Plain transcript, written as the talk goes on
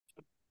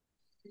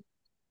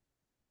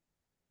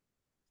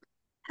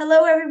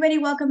Hello, everybody.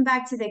 Welcome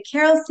back to the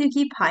Carol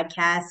Suki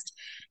podcast.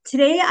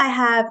 Today, I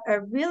have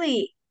a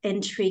really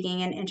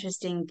intriguing and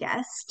interesting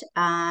guest,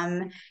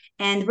 and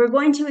we're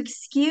going to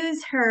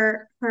excuse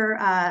her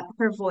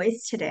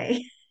voice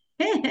today.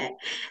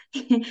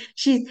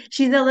 She's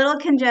a little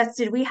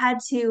congested. We had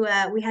to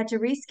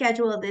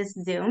reschedule this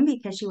Zoom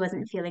because she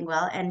wasn't feeling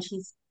well, and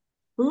she's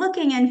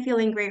looking and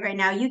feeling great right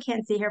now. You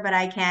can't see her, but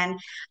I can.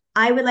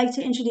 I would like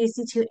to introduce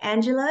you to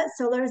Angela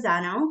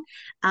Solorzano.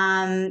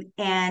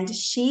 And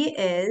she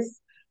is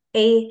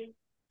a,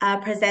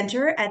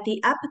 presenter at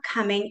the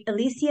upcoming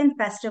Elysian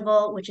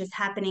Festival, which is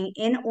happening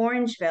in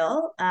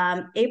Orangeville,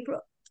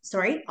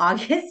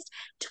 August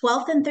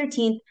 12th and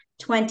 13th.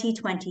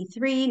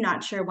 2023.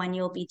 Not sure when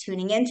you'll be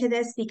tuning into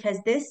this because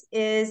this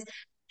is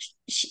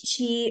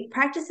she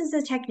practices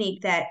a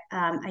technique that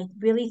I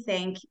really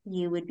think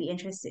you would be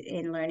interested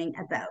in learning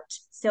about.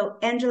 So,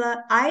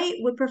 Angela, I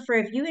would prefer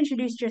if you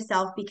introduced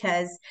yourself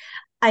because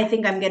I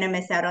think I'm going to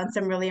miss out on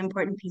some really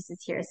important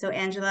pieces here. So,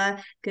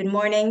 Angela, good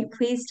morning.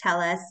 Please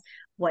tell us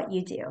what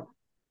you do.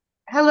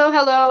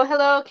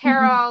 Hello,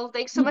 Carol.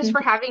 Thanks so much for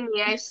having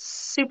me. I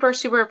super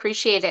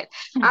appreciate it.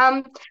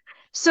 Um,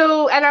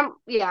 so I'm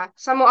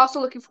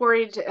also looking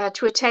forward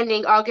to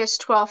attending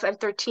August 12th and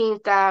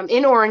 13th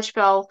in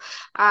Orangeville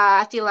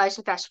at the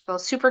Elijah Festival.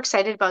 Super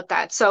excited about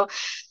that. So,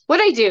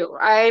 what I do,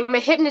 I'm a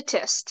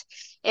hypnotist,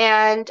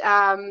 and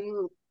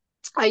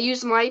I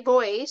use my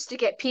voice to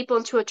get people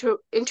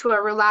into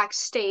a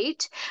relaxed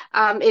state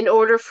in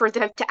order for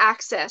them to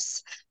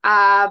access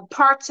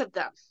parts of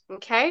them.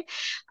 Okay.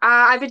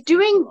 I've been So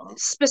doing cool.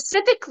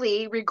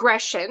 specifically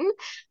regression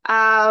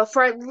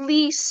for at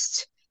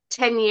least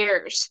 10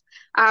 years.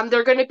 There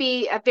are going to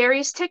be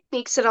various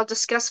techniques that I'll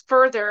discuss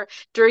further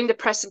during the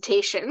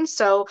presentation.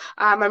 So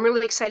I'm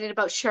really excited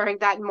about sharing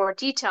that in more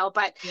detail.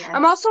 But Yes.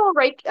 I'm also a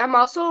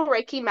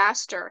Reiki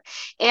master.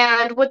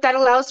 And what that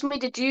allows me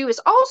to do is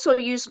also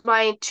use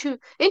my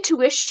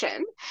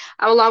intuition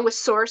along with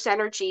source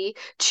energy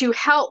to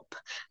help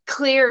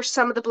clear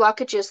some of the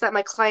blockages that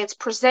my clients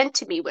present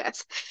to me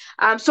with.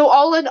 So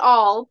all in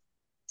all,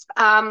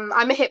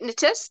 I'm a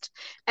hypnotist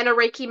and a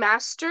Reiki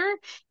master,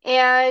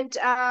 and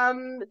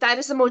that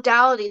is a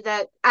modality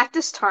that at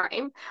this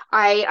time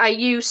I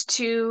use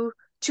to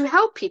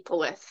help people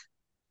with.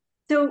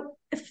 So,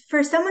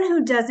 for someone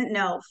who doesn't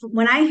know,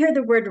 when I hear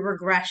the word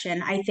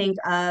regression, I think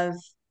of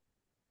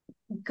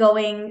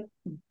going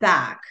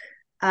back.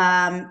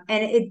 And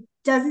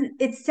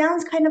it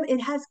sounds kind of,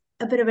 it has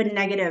a bit of a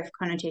negative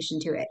connotation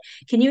to it.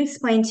 Can you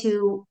explain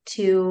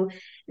to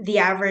the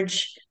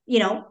average,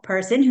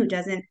 person who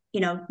doesn't,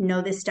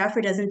 know this stuff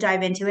or doesn't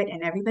dive into it,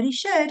 and everybody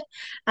should,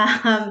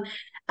 um,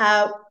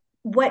 uh,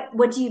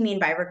 what do you mean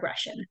by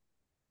regression?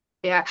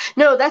 Yeah,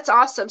 no, that's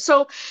awesome.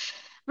 So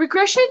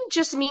regression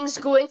just means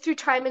going through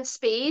time and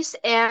space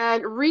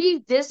and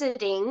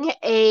revisiting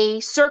a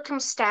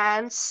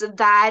circumstance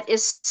that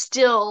is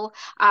still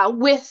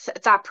with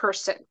that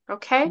person.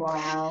 Okay.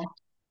 Wow.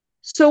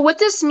 So what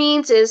this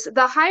means is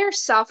the higher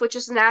self, which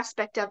is an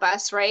aspect of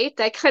us, right,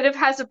 that kind of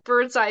has a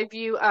bird's eye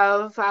view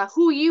of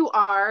who you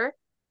are,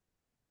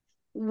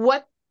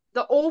 what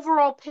the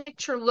overall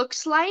picture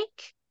looks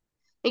like,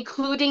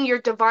 including your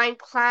divine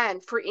plan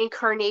for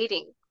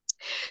incarnating.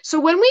 So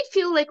when we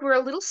feel like we're a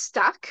little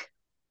stuck,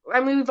 I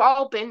mean, we've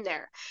all been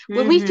there.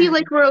 When we feel Mm-hmm.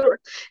 like we're,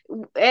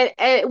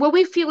 and when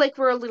we feel like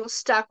we're a little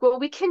stuck, what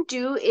we can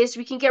do is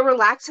we can get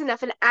relaxed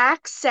enough and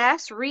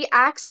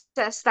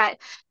re-access that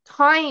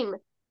time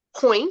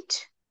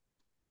point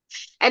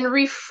and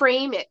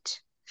reframe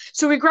it.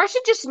 So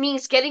regression just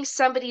means getting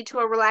somebody to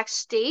a relaxed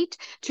state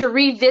to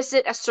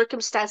revisit a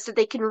circumstance that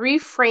they can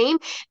reframe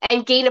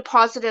and gain a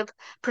positive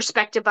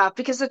perspective of.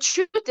 Because the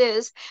truth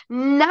is,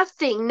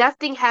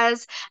 nothing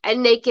has a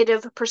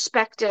negative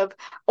perspective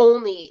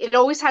only. It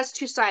always has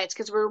two sides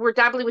because we're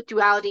dabbling with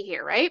duality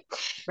here, right?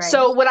 Right.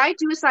 So what I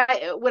do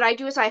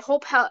is I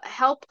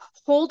help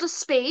hold a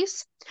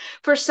space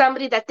for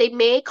somebody that they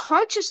may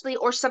consciously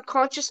or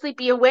subconsciously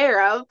be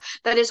aware of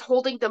that is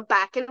holding them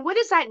back. And what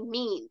does that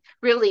mean,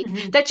 really?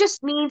 Mhm. That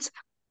just means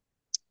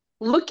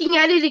looking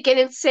at it again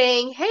and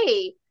saying,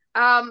 hey,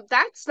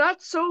 that's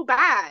not so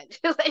bad.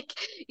 Like,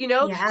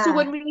 so Yeah.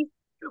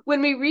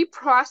 when we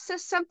reprocess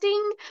something,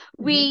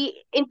 Mhm.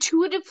 we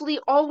intuitively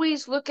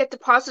always look at the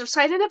positive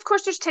side. And of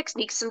course, there's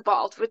techniques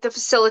involved with the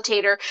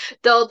facilitator.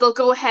 They'll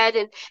go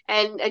ahead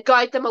and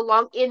guide them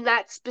along in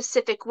that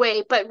specific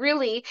way. But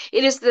really,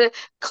 it is the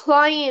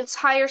client's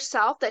higher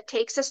self that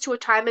takes us to a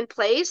time and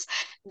place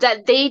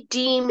that they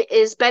deem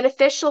is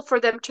beneficial for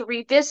them to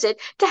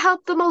revisit to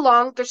help them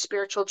along their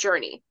spiritual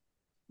journey.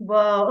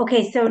 Whoa.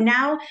 Okay. So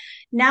now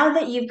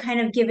that you've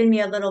kind of given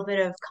me a little bit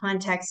of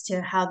context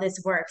to how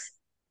this works,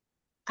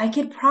 I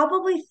could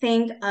probably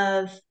think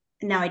of,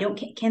 now I don't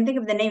can't think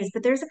of the names,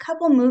 but there's a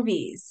couple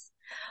movies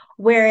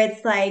where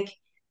it's like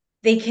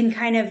they can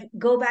kind of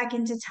go back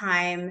into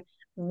time,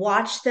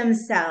 watch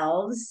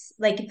themselves,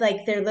 like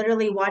they're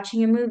literally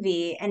watching a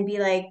movie and be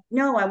like,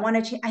 no, I want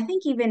to change. I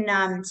think even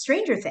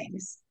Stranger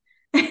Things.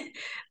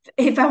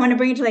 if I want to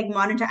bring it to like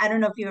modern time, I don't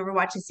know if you ever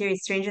watched the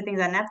series Stranger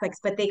Things on Netflix,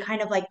 but they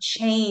kind of like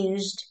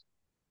changed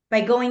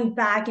by going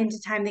back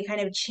into time, they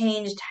kind of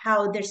changed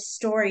how their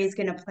story is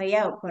going to play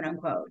out, quote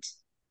unquote.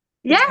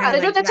 Yeah, It's kind of I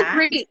know like that's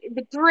that.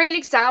 a great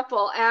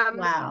example.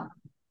 Wow.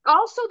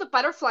 Also the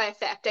butterfly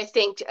effect, I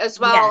think, as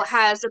well Yes.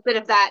 has a bit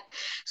of that.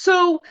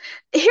 So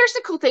here's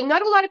the cool thing.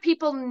 Not a lot of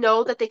people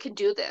know that they can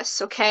do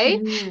this, okay?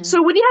 Hmm.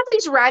 So when you have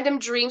these random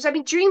dreams, I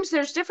mean, dreams,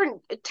 there's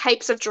different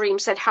types of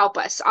dreams that help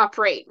us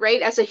operate,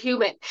 right, as a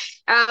human.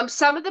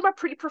 Some of them are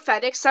pretty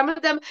prophetic. Some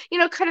of them,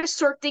 kind of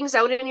sort things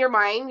out in your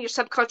mind, your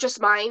subconscious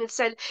mind,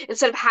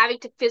 instead of having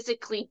to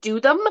physically do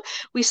them,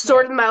 we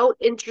sort Right. them out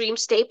in dream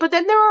state. But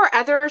then there are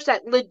others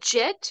that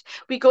legit,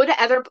 we go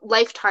to other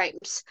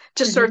lifetimes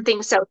to sort Hmm.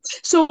 things out.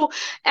 So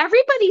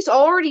everybody's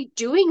already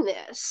doing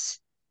this.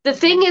 The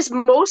thing Okay. is,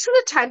 most of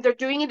the time they're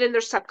doing it in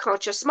their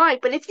subconscious mind.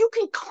 But if you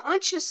can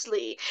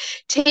consciously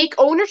take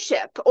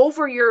ownership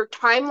over your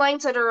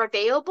timelines that are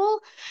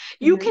available,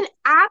 you Hmm. can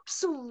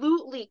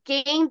absolutely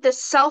gain the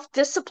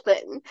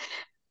self-discipline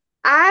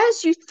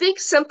as you think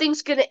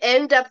something's going to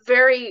end up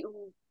very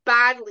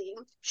badly,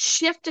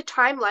 shift a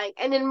timeline.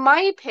 And in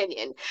my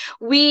opinion,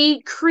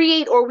 we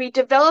create or we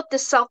develop the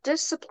self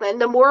discipline,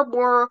 the more and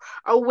more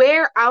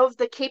aware of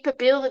the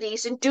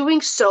capabilities in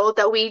doing so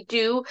that we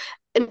do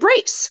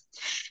embrace.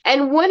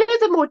 And one of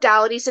the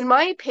modalities, in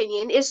my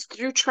opinion, is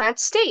through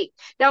trance state.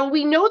 Now,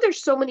 we know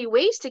there's so many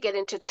ways to get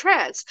into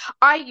trance.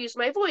 I use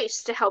my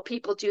voice to help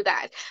people do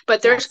that.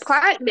 But Yes. there's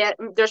plant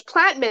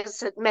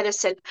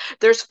medicine,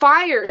 there's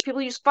fires.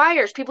 People use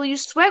fires. People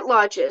use sweat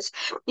lodges.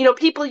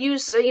 People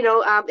use, in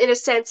a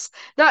sense,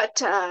 not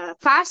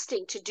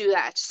fasting to do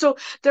that. So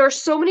there are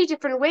so many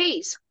different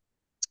ways.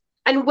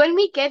 And when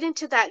we get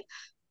into that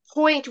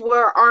point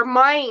where our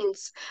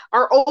minds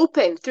are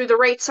open through the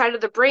right side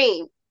of the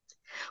brain,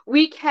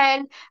 we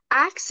can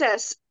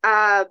access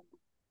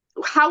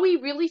how we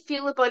really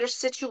feel about a Hmm.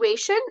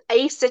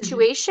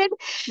 situation,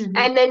 Hmm.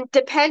 and then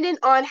dependent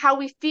on how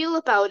we feel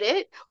about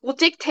it will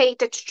dictate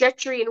the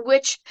trajectory in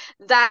which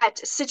that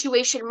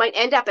situation might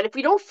end up. And if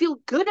we don't feel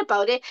good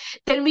about it,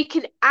 then we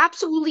can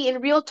absolutely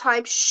in real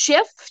time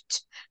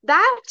shift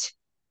that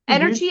Hmm.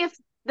 energy of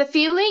the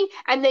feeling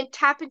and then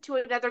tap into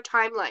another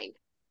timeline.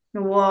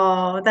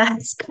 Whoa,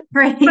 that's But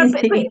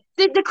crazy.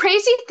 the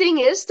crazy thing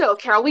is though,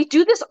 Carol, we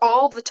do this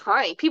all the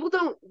time. People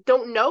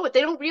don't know it.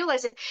 They don't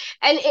realize it.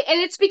 And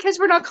it's because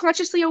we're not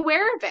consciously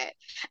aware of it.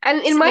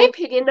 And in my So,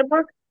 opinion, the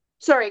more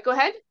sorry, go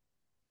ahead.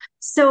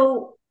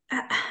 so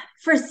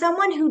for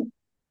someone who,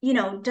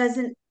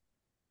 doesn't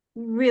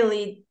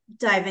really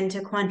dive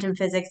into quantum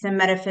physics and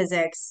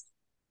metaphysics,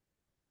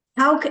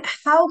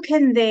 how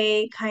can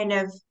they kind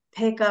of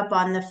pick up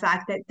on the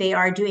fact that they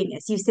are doing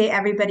this? You say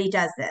everybody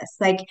does this.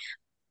 Like,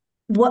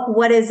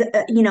 what is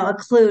a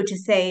clue to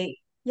say,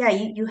 yeah,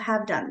 you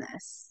have done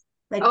this?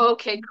 Like, Oh,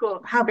 okay,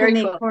 cool. how can Very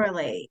they cool.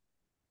 correlate?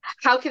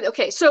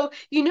 Okay, so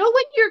when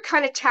you're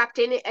kind of tapped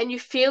in and you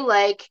feel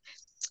like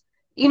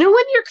when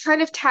you're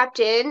kind of tapped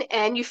in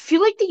and you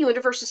feel like the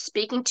universe is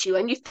speaking to you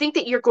and you think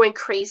that you're going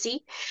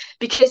crazy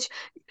because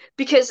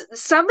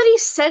somebody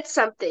said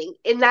something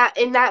in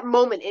that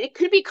moment, and it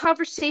could be a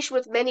conversation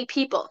with many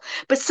people,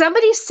 but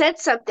somebody said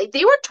something,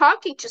 they were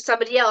talking to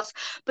somebody else,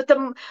 but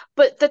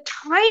the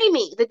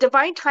timing, the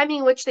divine timing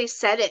in which they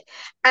said it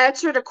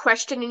answered a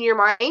question in your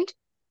mind.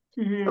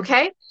 Hmm.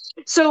 Okay,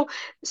 so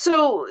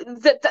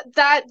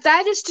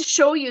that is to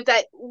show you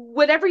that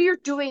whatever you're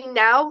doing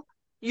now,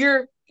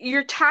 you're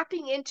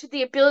tapping into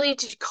the ability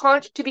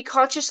to be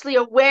consciously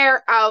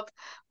aware of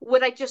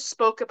what I just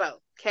spoke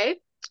about. Okay,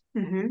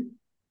 Hmm.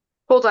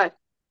 hold on.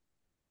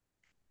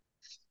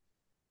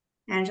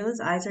 Angela's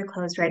eyes are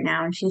closed right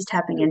now, and she's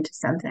tapping into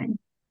something.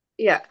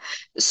 Yeah.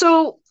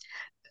 So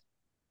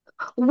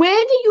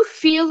when you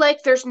feel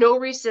like there's no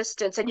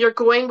resistance and you're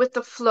going with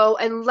the flow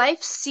and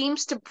life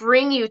seems to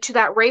bring you to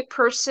that right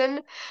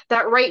person,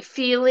 that right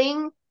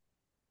feeling,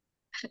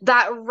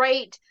 that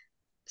right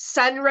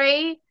sun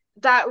ray,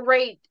 that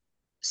right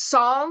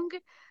song,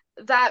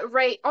 that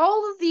right,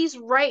 all of these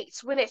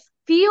rights, when it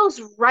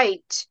feels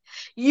right,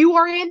 you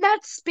are in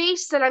that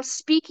space that I'm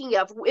speaking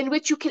of, in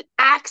which you can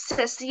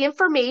access the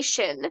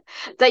information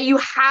that you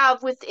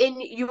have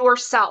within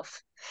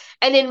yourself.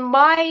 And in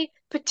my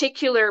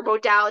particular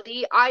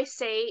modality, I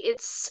say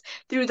it's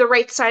through the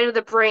right side of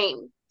the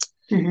brain.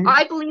 Hmm.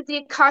 I believe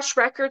the Akash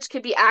records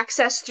can be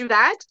accessed through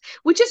that,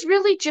 which is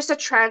really just a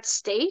trance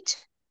state,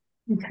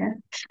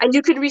 Okay. and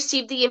you can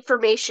receive the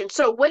information.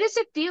 So, what does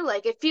it feel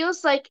like? It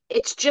feels like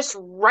it's just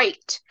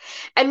right.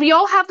 And we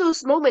all have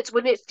those moments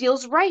when it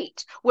feels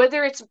right,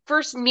 whether it's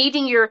first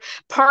meeting your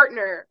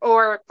partner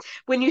or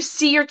when you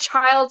see your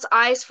child's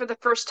eyes for the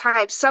first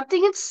time,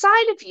 something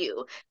inside of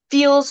you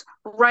feels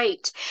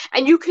right.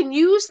 And you can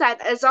use that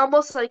as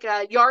almost like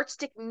a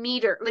yardstick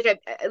meter,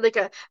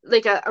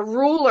 like a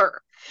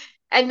ruler.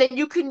 And then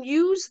you can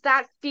use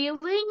that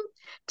feeling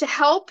to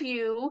help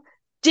you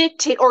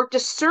dictate or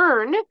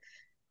discern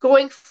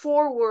going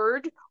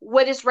forward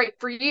what is right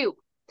for you.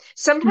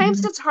 Sometimes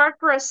Hmm. it's hard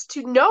for us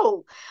to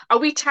know. Are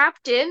we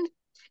tapped in?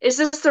 Is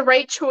this the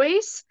right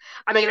choice?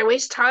 Am I going to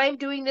waste time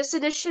doing this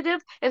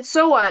initiative? And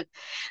so on.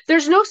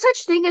 There's no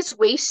such thing as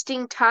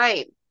wasting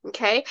time.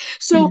 Okay.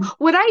 So Mhm.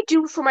 what I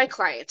do for my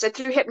clients and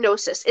through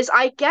hypnosis is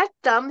I get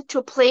them to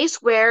a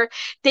place where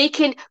they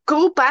can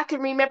go back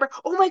and remember,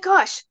 oh my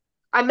gosh,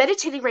 I'm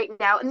meditating right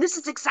now. And this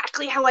is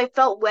exactly how I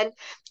felt when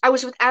I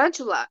was with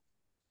Angela.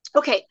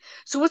 Okay,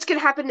 so what's going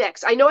to happen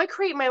next? I know I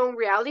create my own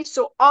reality,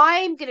 so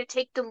I'm going to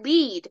take the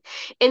lead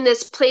in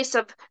this place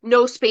of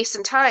no space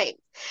and time.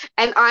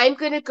 And I'm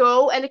going to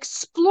go and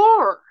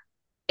explore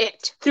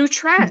it through Mhm.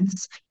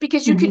 trance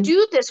because you can Mhm.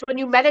 do this when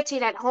you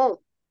meditate at home.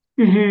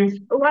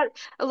 Mhm. A lot,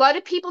 a lot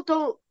of people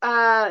don't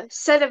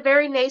set a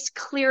very nice,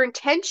 clear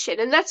intention,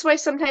 and that's why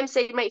sometimes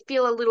they might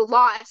feel a little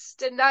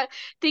lost and not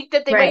think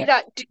that they might Right.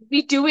 not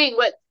be doing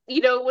what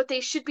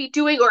they should be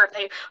doing, or if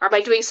they or am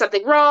I doing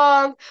something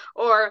wrong,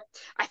 or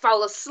I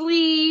fall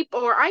asleep,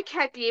 or I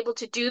can't be able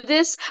to do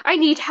this. I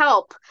need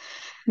help.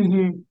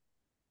 Mhm.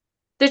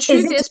 The Is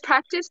truth it is,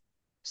 practice.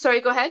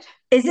 Sorry, go ahead.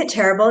 is it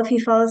terrible if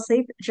you fall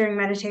asleep during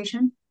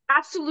meditation?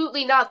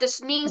 Absolutely not.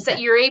 This means that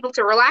Okay. you're able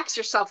to relax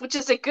yourself, which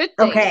is a good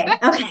thing. Okay.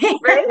 Okay.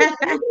 Right?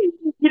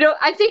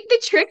 I think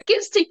the trick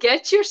is to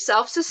get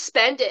yourself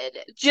suspended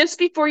just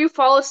before you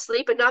fall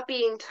asleep and not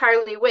being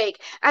entirely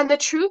awake. And the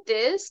truth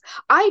is,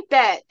 I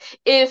bet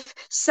if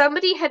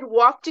somebody had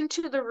walked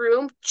into the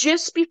room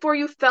just before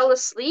you fell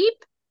asleep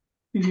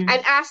and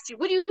Mhm. asked you,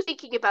 what are you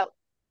thinking about?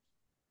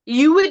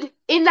 You would,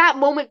 in that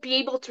moment, be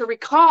able to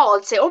recall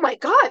and say, oh my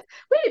God,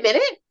 wait a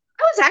minute.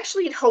 I was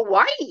actually in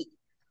Hawaii.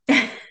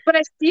 But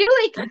I feel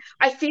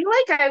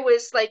like I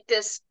was like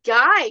this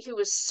guy who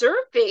was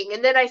surfing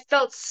and then I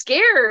felt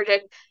scared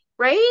and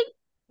right?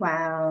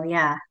 Wow.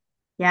 Yeah.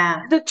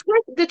 Yeah.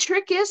 The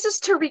trick is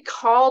to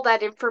recall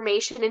that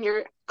information in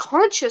your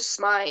conscious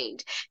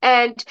mind.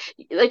 And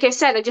like I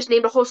said, I just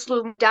named a whole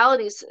slew of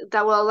modalities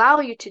that will allow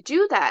you to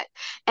do that.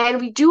 And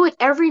we do it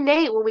every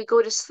night when we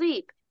go to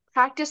sleep.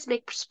 Practice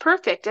makes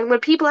perfect. And when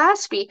people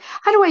ask me,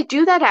 how do I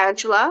do that,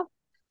 Angela?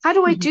 How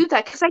do I Mhm. do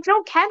that? Because I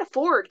can't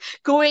afford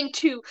going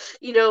to,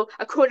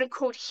 a quote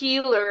unquote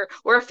healer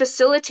or a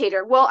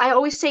facilitator. Well, I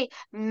always say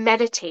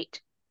meditate.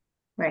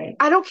 Right.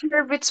 I don't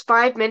care if it's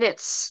 5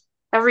 minutes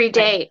every Right.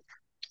 day.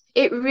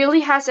 It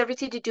really has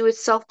everything to do with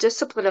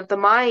self-discipline of the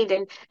mind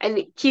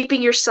and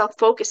keeping yourself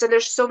focused. And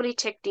there's so many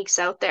techniques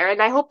out there. And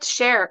I hope to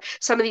share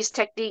some of these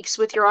techniques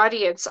with your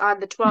audience on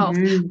the 12th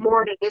Mhm.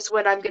 morning is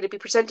when I'm going to be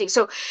presenting.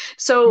 So,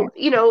 Yeah.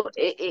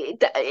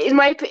 in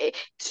my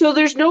so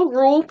there's no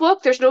rule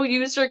book, there's no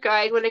user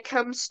guide when it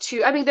comes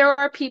to, I mean, there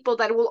are people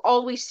that will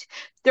always,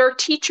 there are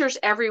teachers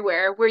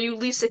everywhere where you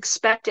least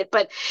expect it.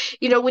 But,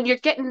 when you're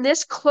getting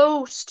this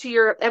close to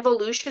your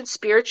evolution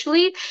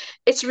spiritually,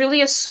 it's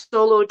really a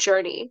solo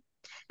journey.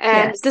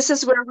 And Yes. this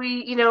is where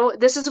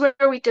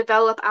we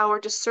develop our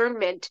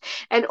discernment,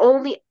 and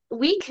only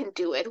we can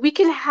do it. We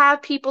can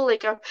have people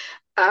like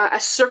a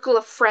circle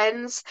of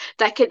friends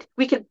that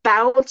we could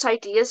bounce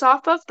ideas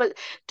off of. But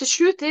the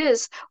truth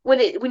is,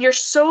 when you're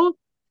so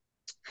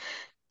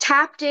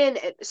tapped in,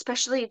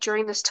 especially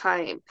during this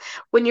time,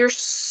 when you're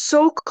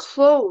so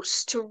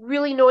close to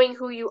really knowing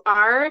who you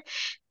are,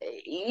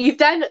 you've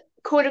done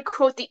quote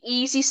unquote the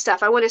easy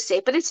stuff. I want to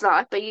say, but it's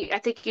not. But I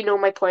think you know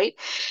my point.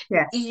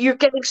 Yes. You're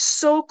getting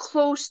so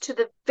close to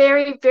the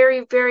very,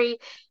 very, very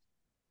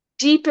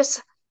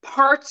deepest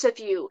parts of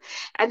you.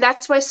 And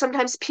that's why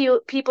sometimes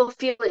people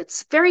feel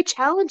it's very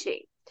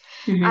challenging.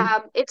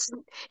 Mhm.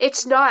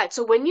 It's not.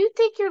 So when you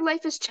think your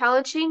life is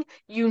challenging,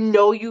 you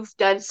know you've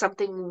done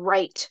something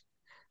right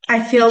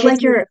I feel because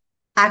like you're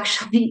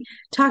actually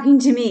talking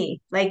to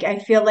me. Like I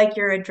feel like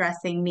you're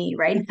addressing me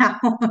right now.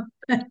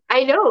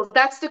 I know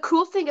that's the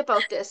cool thing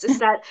about this is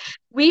that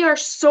we are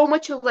so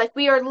much alike.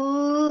 We are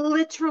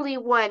literally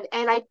one.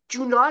 And I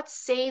do not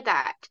say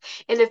that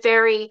in a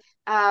very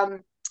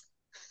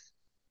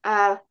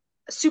uh,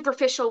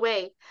 superficial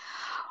way.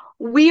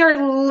 We are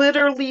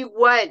literally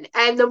one.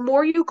 And the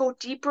more you go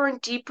deeper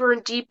and deeper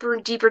and deeper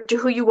and deeper to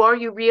who you are,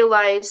 you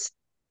realize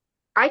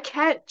I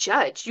can't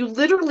judge. You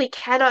literally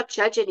cannot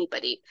judge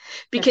anybody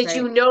That's because right.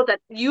 you know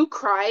that you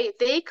cry,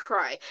 they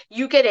cry.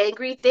 You get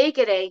angry, they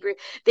get angry.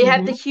 They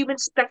have the Hmm. human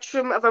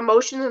spectrum of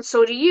emotions, and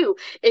so do you.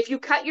 If you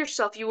cut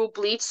yourself, you will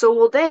bleed, so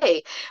will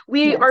they.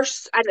 We are,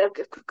 Yes. and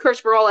of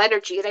course, we're all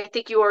energy, and I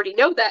think you already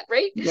know that,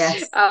 right?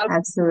 Yes. Um,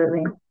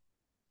 Absolutely.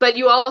 but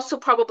you also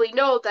probably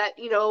know that,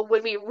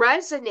 when we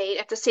resonate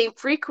at the same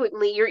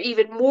frequently,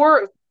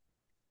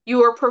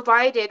 you are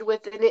provided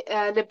with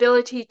an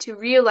ability to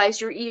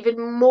realize you're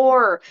even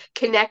more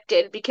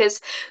connected because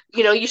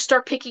you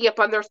start picking up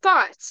on their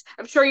thoughts.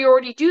 I'm sure you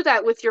already do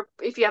that with your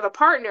if you have a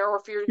partner or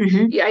if you're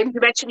Hmm. yeah, you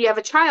mentioned you have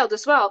a child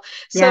as well.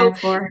 Yeah. So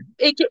For.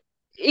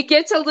 it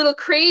gets a little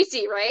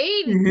crazy,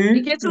 right?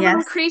 It Hmm. gets a little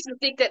Yes. crazy to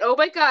think that, oh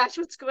my gosh,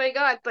 what's going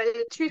on? But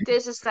the truth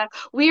is that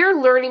we are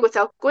learning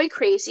without going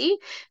crazy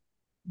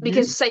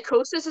because Hmm.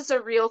 psychosis is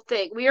a real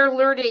thing. We are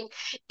learning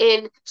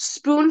in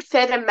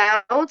spoon-fed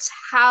amounts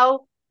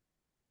how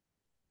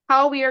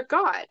we are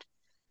God.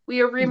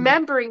 We are Hmm.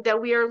 remembering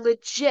that we are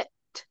legit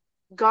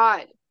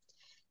God.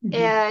 Hmm.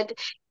 And,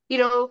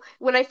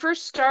 when I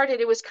first started,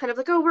 it was kind of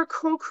like, oh, we're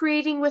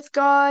co-creating with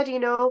God,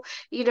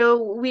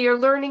 we are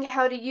learning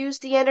how to use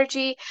the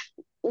energy.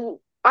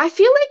 I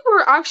feel like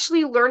we're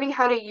actually learning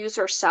how to use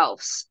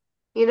ourselves.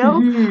 I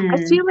Hmm.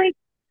 feel like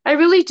I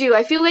really do.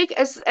 I feel like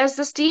as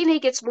this DNA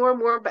gets more and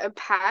more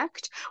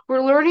impact,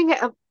 we're learning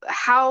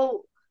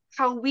how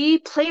we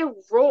play a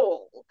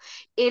role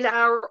in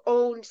our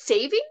own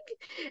saving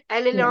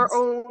and in our Yes.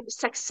 own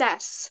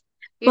success,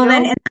 you Well,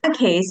 then know? in that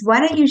case, why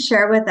don't you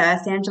share with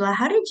us, Angela,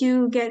 how did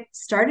you get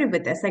started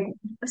with this? Like,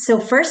 so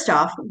first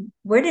off,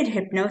 where did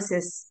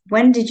hypnosis,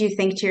 when did you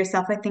think to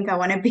yourself, I think I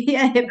want to be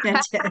a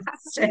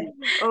hypnotist?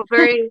 Oh,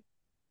 very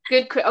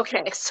good.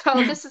 Okay,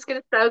 so this is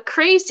going to sound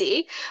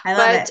crazy, I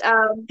love but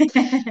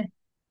it.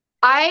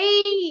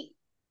 I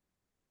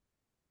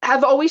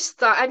have always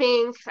thought,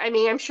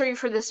 I'm sure you've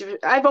heard this.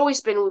 I've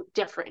always been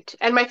different,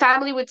 and my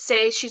family would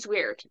say she's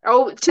weird.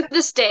 Oh, to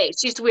this day,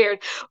 she's weird,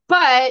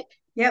 but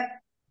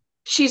Yep.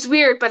 she's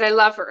weird, but I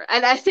love her.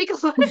 And I think a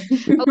lot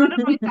of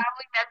my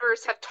family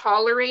members have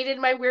tolerated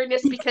my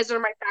weirdness because they're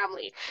my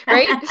family,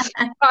 right?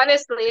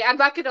 Honestly, I'm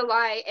not gonna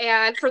lie.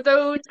 And for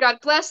those, God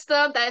bless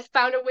them, that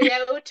found a way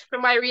out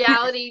from my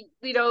reality,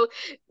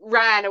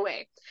 ran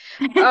away.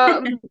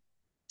 Um,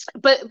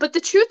 but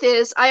the truth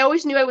is, I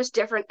always knew I was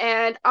different,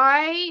 and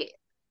I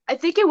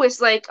think it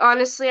was like,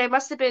 honestly, I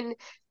must have been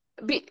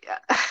be,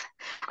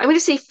 I'm going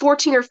to say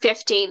 14 or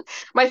 15.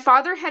 My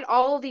father had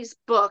all of these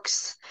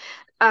books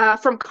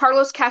from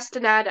Carlos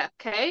Castaneda.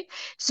 Okay,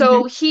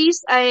 Mhm. so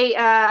he's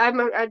I'm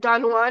a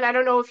Don Juan. I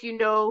don't know if you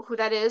know who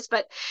that is,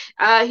 but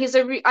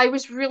I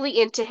was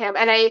really into him,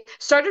 and I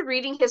started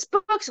reading his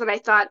books when I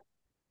thought,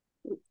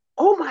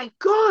 oh my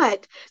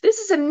God, this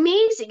is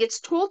amazing. It's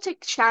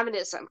Toltec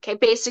shamanism, okay,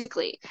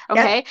 basically.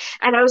 Yep. Okay.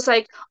 And I was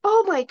like,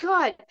 oh my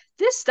God,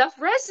 this stuff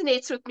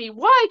resonates with me.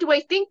 Why do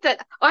I think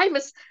that I'm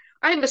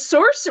a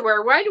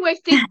sorcerer? Why do I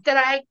think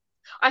that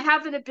I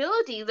have an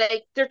ability?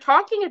 Like they're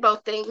talking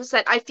about things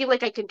that I feel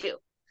like I can do.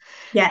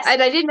 Yes.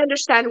 And I didn't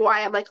understand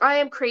why. I'm like, I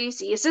am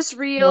crazy. Is this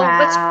real?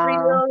 What's Wow.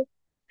 real?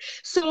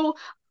 So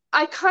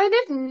I kind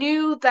of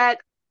knew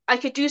that I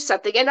could do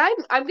something. And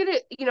I'm gonna,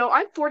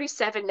 I'm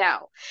 47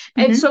 now.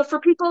 And Hmm. so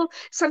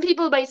some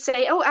people might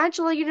say, "Oh,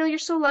 Angela, you're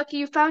so lucky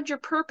you found your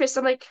purpose."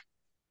 I'm like,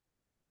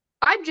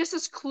 I'm just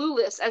as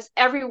clueless as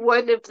every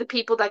one of the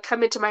people that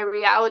come into my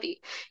reality.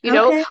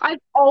 Okay. I'm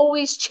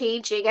always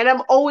changing and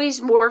I'm always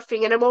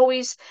morphing and I'm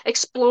always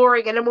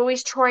exploring and I'm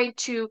always trying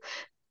to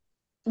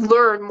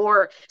learn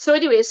more. So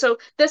anyway, so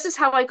this is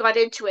how I got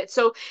into it.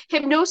 So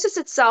hypnosis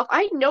itself,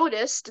 I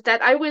noticed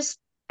that I was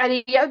at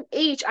a young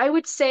age, I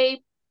would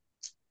say,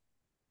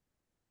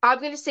 I'm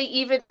going to say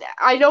even,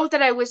 I know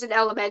that I was in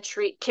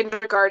elementary,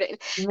 kindergarten.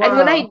 And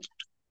Whoa.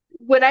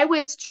 when I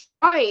was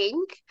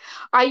trying,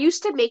 I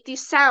used to make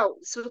these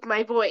sounds with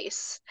my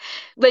voice.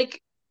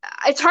 Like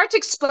it's hard to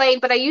explain,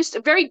 but I used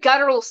very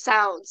guttural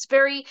sounds,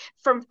 very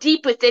from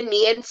deep within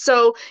me. And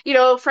so,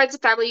 friends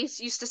and family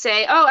used to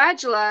say, "Oh,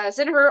 Angela is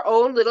in her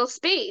own little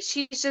space.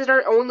 She's in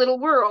her own little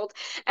world."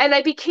 And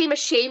I became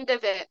ashamed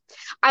of it.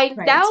 Right. I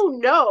now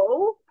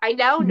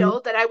Hmm.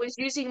 know that I was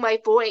using my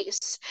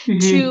voice Hmm.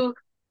 to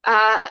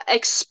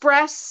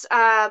express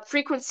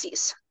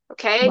frequencies.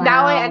 Okay,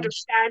 now I Wow.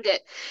 understand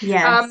it.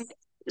 Um, Yes.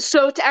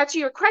 so to answer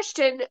your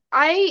question,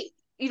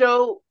 you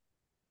know,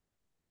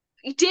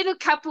 did a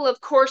couple of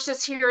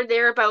courses here and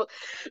there about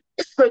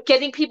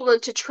getting people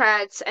into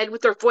trance and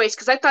with their voice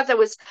because I thought,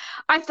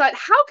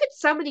 how could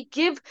somebody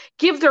give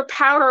their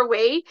power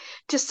away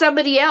to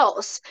somebody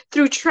else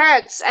through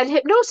trance and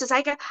hypnosis?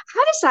 I go,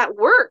 how does that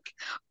work?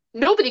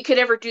 Nobody could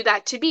ever do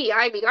that to me.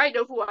 I mean, I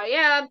know who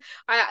I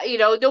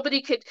am.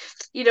 Nobody could,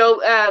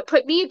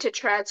 put me into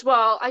trance.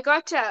 Well, I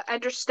got to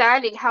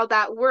understanding how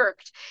that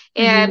worked.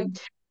 And Hmm.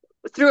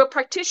 through a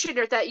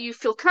practitioner that you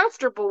feel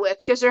comfortable with,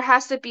 because there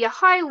has to be a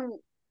high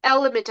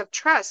element of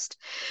trust.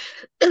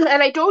 And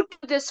I don't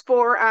do this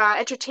for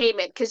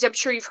entertainment, because I'm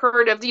sure you've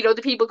heard of, the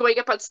people going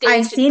up on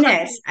I've stage and seen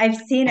it. punching. I've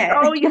seen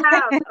Oh, you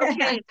have. it.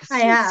 Okay. I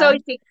So have. you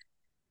think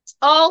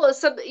all of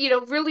some,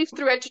 really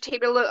through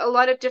entertainment, a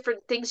lot of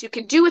different things you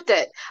can do with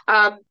it.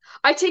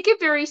 I take it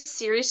very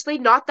seriously,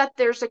 not that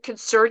there's a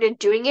concern in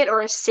doing it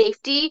or a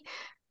safety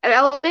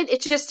element.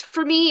 It's just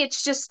for me,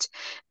 it's just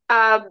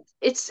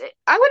it's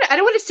I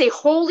don't want to say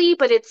holy,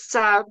 but it's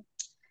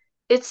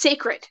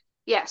sacred.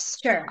 Yes.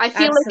 Sure. I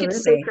feel like it's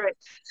Absolutely. sacred.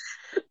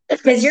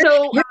 Because you're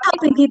So you're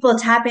helping people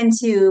tap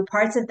into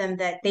parts of them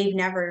that they've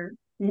never,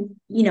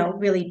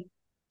 really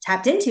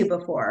tapped into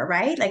before,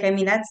 right? Like, I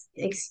mean, that's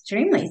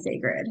extremely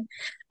sacred.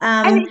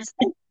 and Um, it's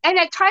and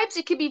at times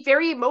it can be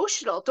very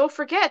emotional. Don't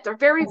forget, they're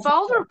very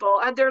vulnerable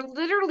and they're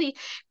literally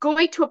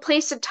going to a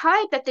place in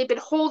time that they've been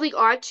holding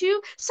on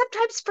to,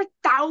 sometimes for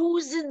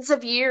thousands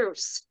of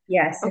years.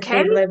 yes, if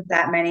Okay? they've lived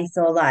that many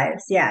soul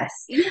lives, yes.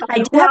 Yeah. I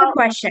do have a Well,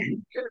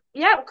 question.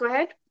 yeah, go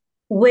ahead.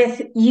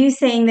 With you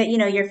saying that,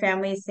 your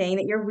family is saying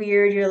that you're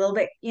weird, you're a little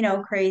bit,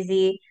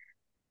 crazy.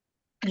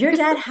 Your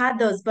dad had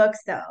those books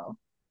though.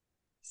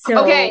 So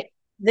Okay.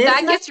 this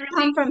That must gets have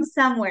come really from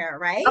somewhere,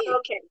 right?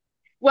 okay.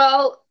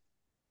 Well,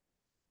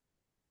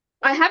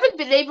 I haven't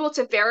been able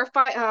to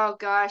verify. Oh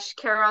gosh,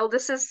 Carol,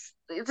 this is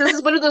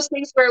one of those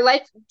things where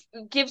life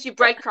gives you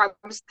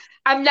breadcrumbs.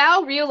 I'm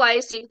now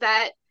realizing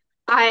that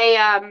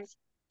I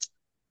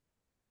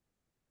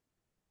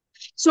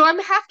so I'm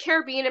half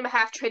Caribbean, I'm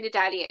half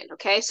Trinidadian,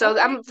 okay? So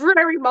Okay. I'm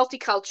very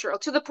multicultural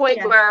to the point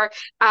Yes. where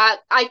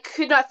I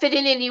could not fit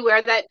in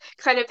anywhere. That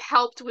kind of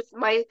helped with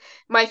my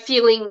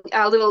feeling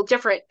a little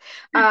different.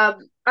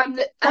 I'm now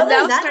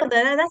Solorzano, starting.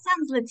 that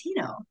sounds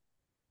Latino,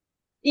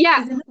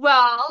 Yeah, isn't it?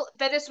 well,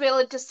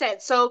 Venezuelan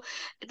descent. So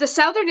the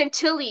Southern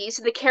Antilles,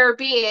 the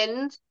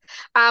Caribbean,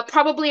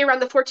 probably around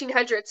the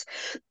 1400s,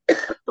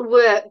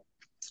 were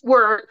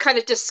were kind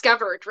of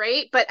discovered,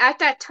 right? But at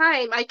that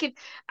time, I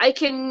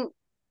can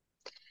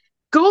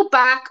go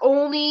back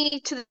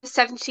only to the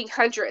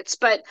 1700s.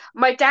 But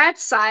my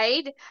dad's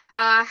side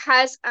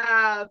has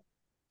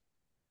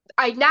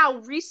I now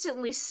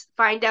recently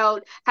find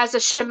out has a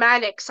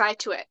shamanic side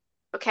to it.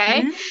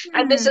 Okay.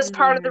 And this is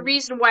part of the Mm.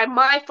 reason why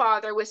my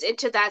father was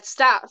into that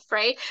stuff,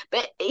 right?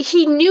 But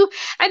he knew,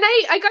 and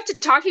I got to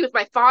talking with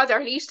my father,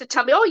 and he used to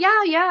tell me, oh,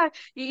 yeah, yeah,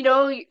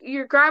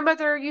 your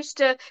grandmother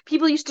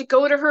people used to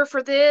go to her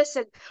for this.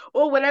 And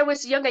oh, when I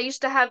was young, I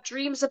used to have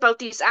dreams about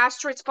these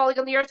asteroids falling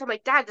on the earth. I'm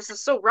like, Dad, this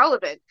is so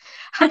relevant.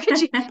 How could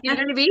you know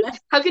what I mean?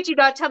 How could you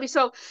not tell me?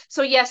 So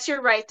yes,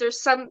 you're right.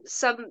 There's some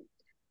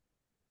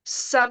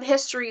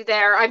history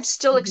there. I'm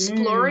still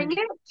exploring Hmm.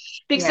 it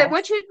because I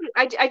want Yes. you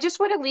I just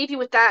want to leave you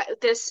with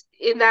this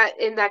in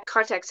that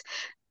context.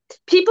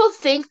 People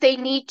think they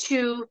need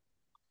to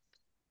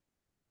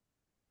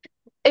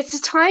it's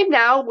a time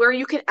now where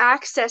you can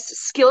access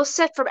skill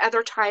set from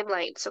other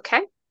timelines,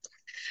 okay?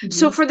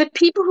 So Hmm. for the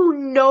people who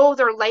know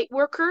they're light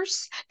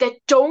workers that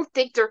don't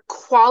think they're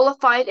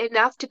qualified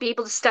enough to be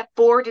able to step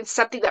forward in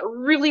something that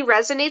really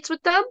resonates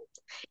with them,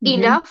 Hmm.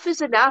 enough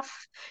is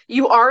enough.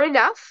 You are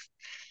enough.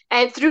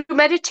 And through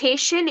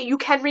meditation, you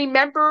can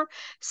remember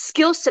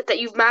skill set that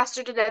you've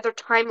mastered in other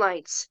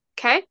timelines.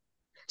 Okay?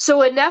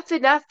 So enough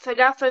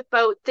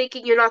about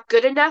thinking you're not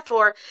good enough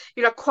or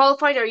you're not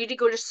qualified or you need to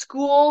go to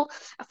school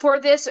for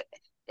this.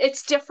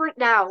 It's different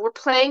now. We're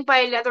playing by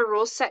another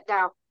rule set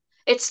now.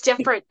 It's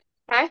different.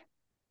 Okay?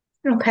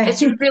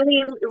 It's Okay.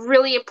 really,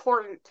 really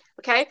important.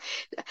 Okay?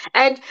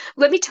 And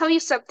let me tell you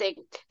something.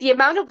 The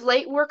amount of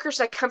late workers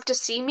that come to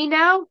see me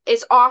now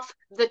is off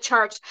the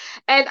charts.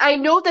 And I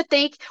know that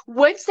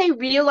once they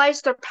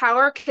realize their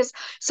power, because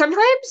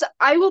sometimes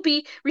I will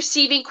be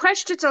receiving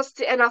questions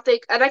and I'll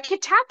think, and I can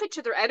tap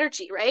into their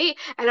energy, right?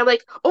 And I'm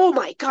like, oh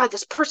my God,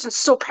 this person's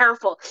so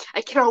powerful.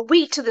 I cannot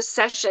wait to this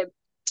session.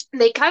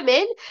 They come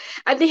in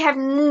and they have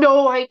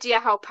no idea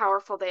how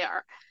powerful they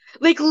are.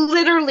 Like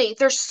literally,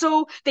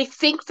 they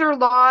think they're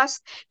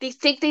lost. They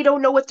think they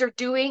don't know what they're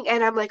doing.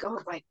 And I'm like,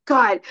 oh my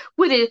God,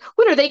 what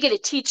are they going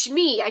to teach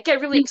me? I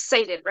get really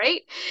excited,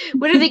 right?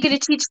 What are they going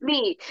to teach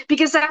me?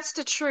 Because that's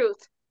the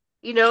truth.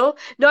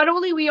 Not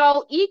only we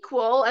all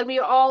equal and we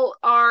all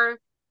are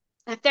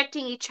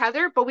affecting each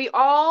other, but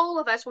all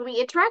of us, when we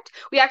interact,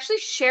 we actually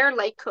share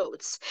light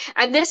codes.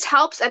 And this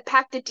helps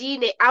unpack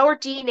our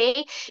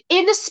DNA,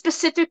 in a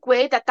specific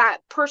way that that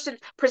person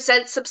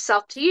presents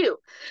himself to you.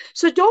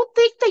 So don't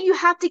think that you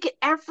have to get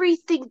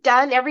everything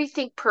done,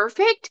 everything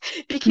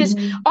perfect, because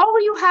Hmm. all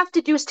you have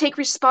to do is take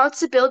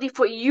responsibility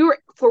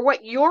for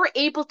what you're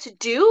able to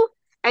do.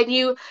 And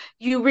you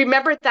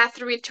remember that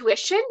through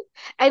intuition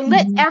and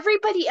let Hmm.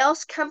 everybody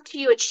else come to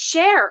you and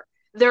share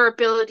their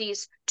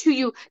abilities to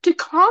you to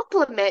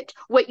complement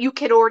what you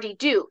can already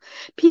do.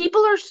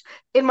 People are,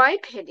 in my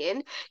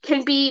opinion,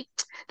 can be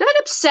not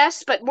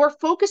obsessed, but more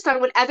focused on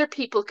what other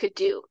people could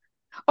do.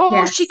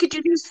 Oh, she Yes. could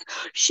do this,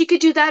 she could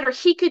do that, or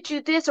he could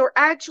do this, or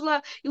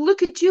Angela, you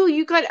look at you,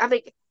 you got. I'm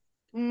like,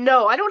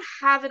 no, I don't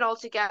have it all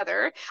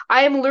together.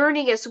 I am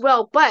learning as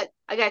well, but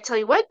I gotta tell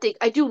you one thing,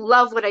 I do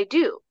love what I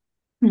do.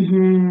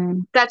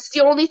 Hmm. That's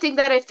the only thing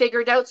that I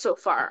figured out so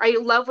far. I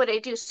love what I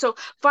do. So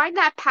find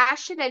that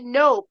passion and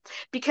know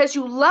because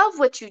you love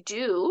what you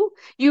do,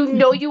 you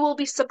know you will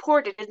be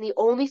supported. And the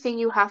only thing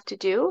you have to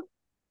do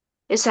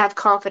is have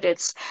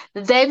confidence.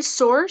 Then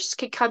Source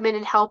can come in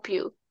and help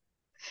you.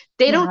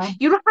 Wow.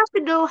 You don't have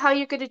to know how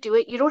you're going to do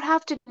it. You don't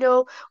have to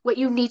know what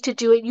you need to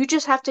do it. You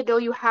just have to know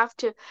you have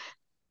to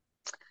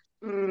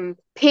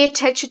pay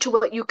attention to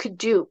what you could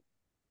do.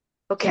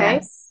 Okay?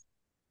 Yes.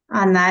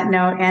 On that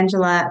note,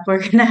 Angela, we're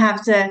gonna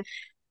have to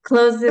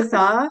close this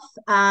off.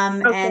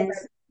 Okay. And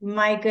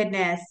my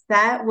goodness,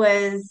 that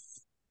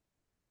was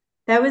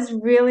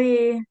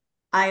really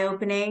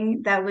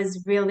eye-opening. That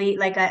was really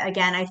like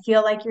again, I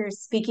feel like you're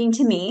speaking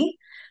to me,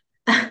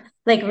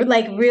 like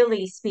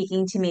really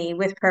speaking to me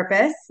with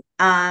purpose,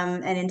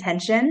 and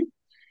intention.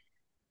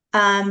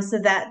 So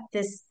that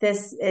this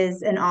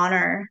is an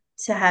honor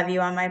to have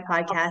you on my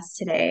podcast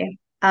today.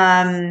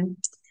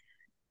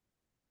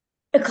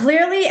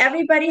 Clearly,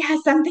 everybody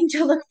has something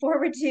to look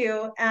forward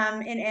to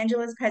in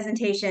Angela's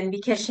presentation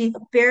because she's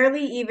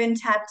barely even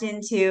tapped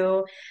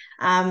into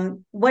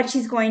what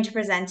she's going to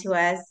present to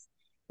us,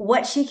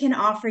 what she can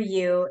offer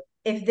you.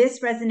 If this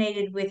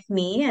resonated with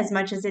me as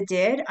much as it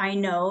did, I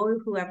know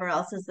whoever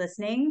else is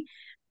listening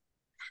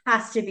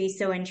has to be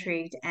so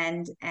intrigued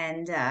and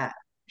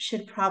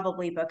should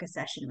probably book a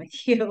session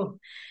with you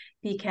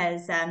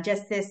because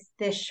just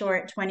this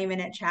short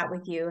 20-minute chat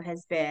with you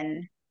has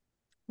been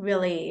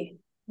really,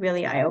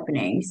 really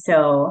eye-opening.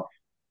 So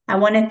I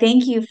want to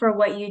thank you for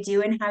what you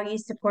do and how you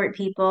support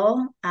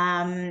people,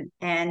 and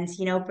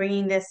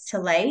bringing this to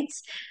light.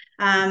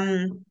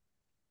 Um,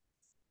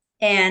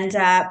 and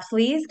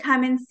please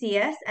come and see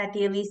us at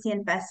the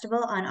Elysian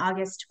Festival on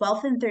August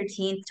 12th and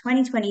 13th,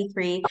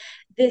 2023.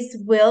 This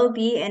will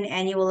be an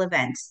annual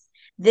event.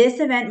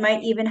 This event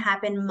might even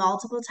happen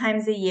multiple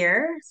times a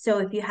year. So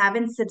if you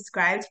haven't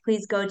subscribed,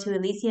 please go to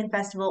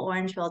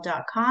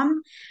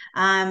ElysianFestivalOrangeville.com,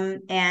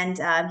 and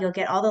you'll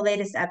get all the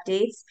latest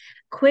updates.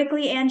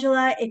 Quickly,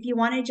 Angela, if you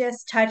want to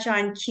just touch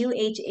on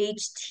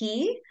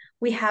QHHT,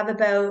 we have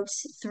about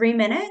 3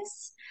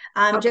 minutes.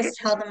 Okay. Just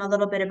tell them a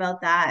little bit about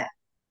that.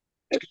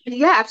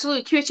 Yeah,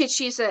 absolutely.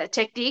 QHHT is a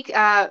technique,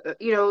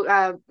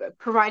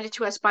 provided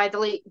to us by the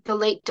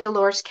late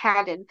Dolores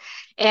Cannon,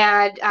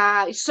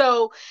 and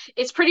so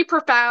it's pretty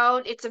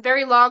profound. It's a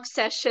very long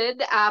session,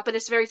 but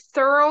it's very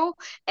thorough,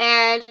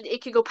 and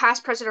it can go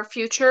past, present, or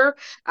future.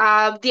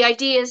 The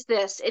idea is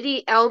this: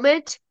 any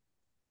element,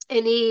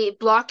 any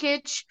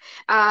blockage,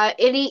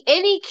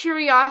 any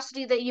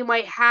curiosity that you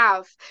might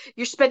have,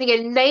 you're spending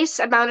a nice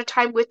amount of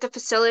time with the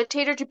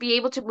facilitator to be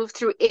able to move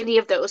through any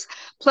of those.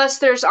 Plus,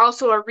 there's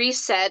also a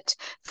reset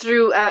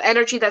through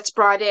energy that's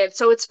brought in.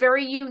 So it's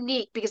very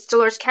unique because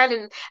Dolores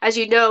Cannon, as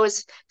you know,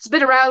 has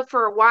been around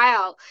for a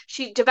while.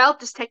 She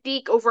developed this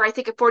technique over, I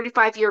think, a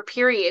 45-year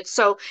period.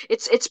 So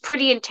it's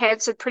pretty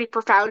intense and pretty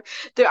profound.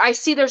 I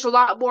see there's a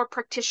lot more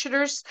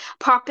practitioners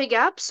popping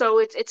up. So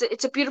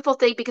it's a beautiful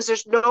thing because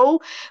there's no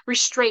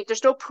restraint.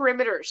 There's no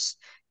perimeters.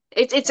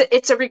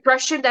 It's a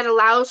regression that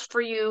allows for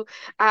you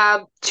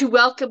to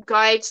welcome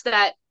guides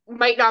that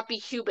might not be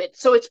human.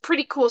 So it's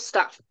pretty cool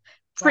stuff.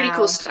 Pretty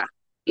cool Wow. stuff.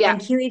 Yeah.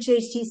 And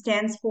QHHT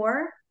stands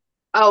for?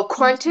 Oh,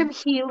 quantum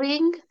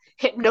healing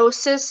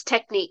hypnosis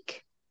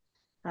technique.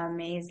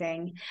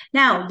 Amazing.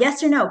 Now,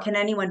 yes or no, can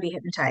anyone be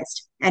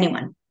hypnotized?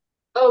 Anyone.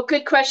 Oh,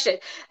 good question.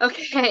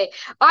 Okay.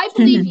 I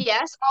believe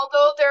yes,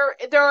 although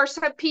there are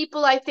some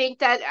people I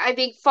think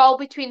fall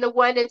between the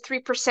 1 and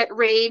 3%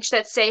 range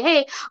that say,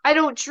 "Hey, I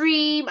don't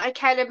dream, I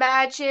can't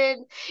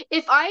imagine."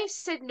 If I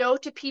said no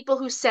to people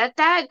who said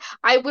that,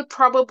 I would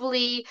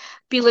probably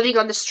be living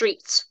on the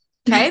streets.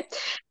 Okay?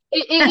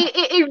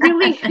 It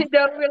really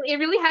no, really it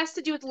really has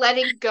to do with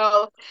letting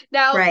go.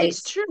 Now, Right.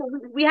 it's true.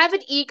 We have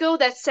an ego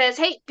that says,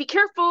 "Hey, be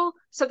careful.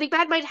 Something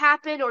bad might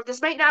happen, or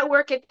this might not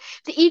work." And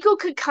the ego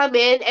could come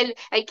in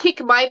and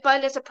kick my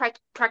butt as a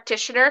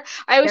practitioner.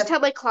 I always Yep. tell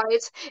my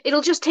clients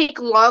it'll just take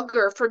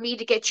longer for me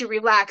to get you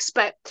relaxed.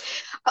 But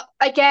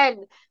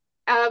again,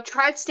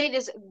 trance state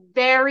is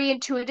very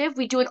intuitive.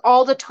 We do it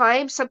all the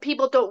time. Some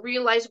people don't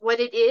realize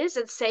what it is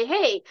and say,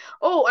 "Hey,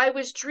 oh, I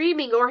was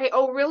dreaming," or "Hey,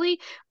 oh, really?"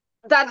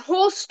 That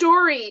whole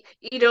story,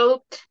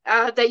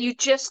 that you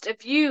just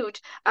viewed,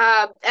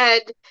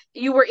 and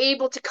you were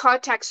able to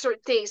contact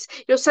certain things.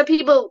 Some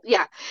people,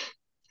 yeah,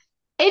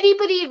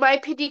 anybody, in my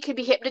opinion, can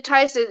be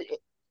hypnotized. And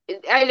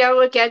I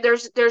know, again,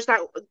 there's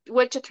that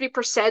 1 to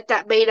 3%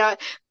 that may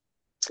not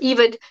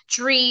even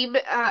dream,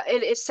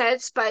 in a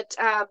sense, but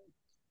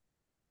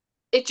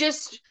it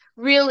just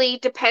really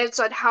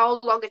depends on how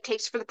long it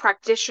takes for the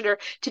practitioner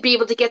to be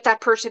able to get that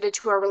person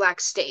into a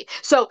relaxed state.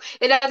 So,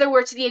 in other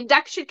words, the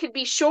induction can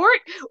be short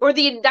or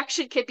the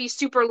induction can be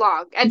super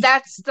long, and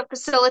that's the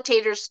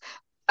facilitator's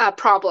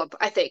problem,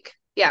 I think.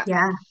 Yeah.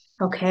 Yeah.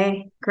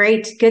 Okay.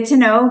 Great. Good to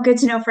know. Good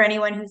to know for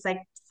anyone who's like,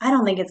 I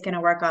don't think it's going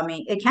to work on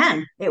me. It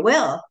can. It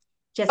will.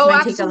 Just Oh,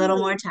 might take a little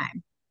more absolutely.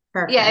 time.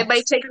 Yeah, it Perfect.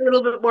 might take a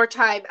little bit more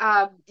time.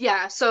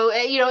 Yeah. So,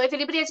 if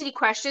anybody has any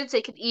questions,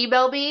 they can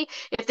email me.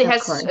 If they Of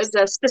has course.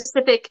 the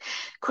specific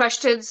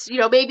questions,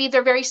 maybe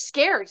they're very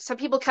scared. Some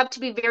people come to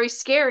me very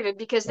scared, and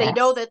because they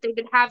know Yes. that they've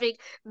been having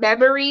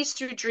memories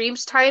through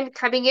dreams time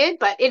coming in.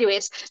 But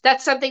anyways,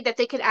 that's something that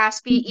they can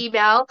ask me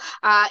email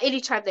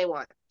anytime they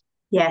want.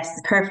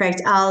 Yes.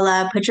 Perfect.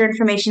 I'll put your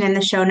information in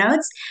the show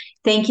notes.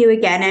 Thank you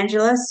again,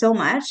 Angela, so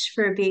much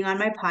for being on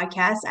my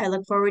podcast. I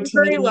look forward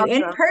You're to very meeting you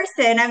in welcome.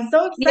 person. I'm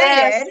so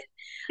Yes. excited.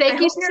 I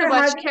Thank you hope so you're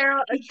much, having,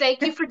 Carol. And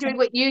thank you for doing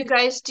what you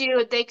guys do.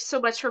 And thanks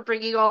so much for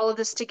bringing all of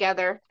this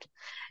together.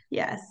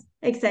 yes,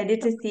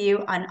 excited to see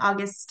you on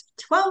August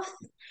 12th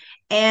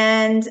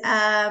and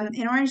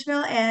in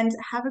Orangeville. And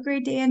have a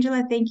great day,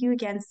 Angela. Thank you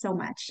again so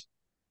much.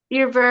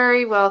 You're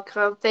very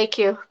welcome. Thank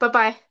you. Bye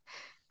bye.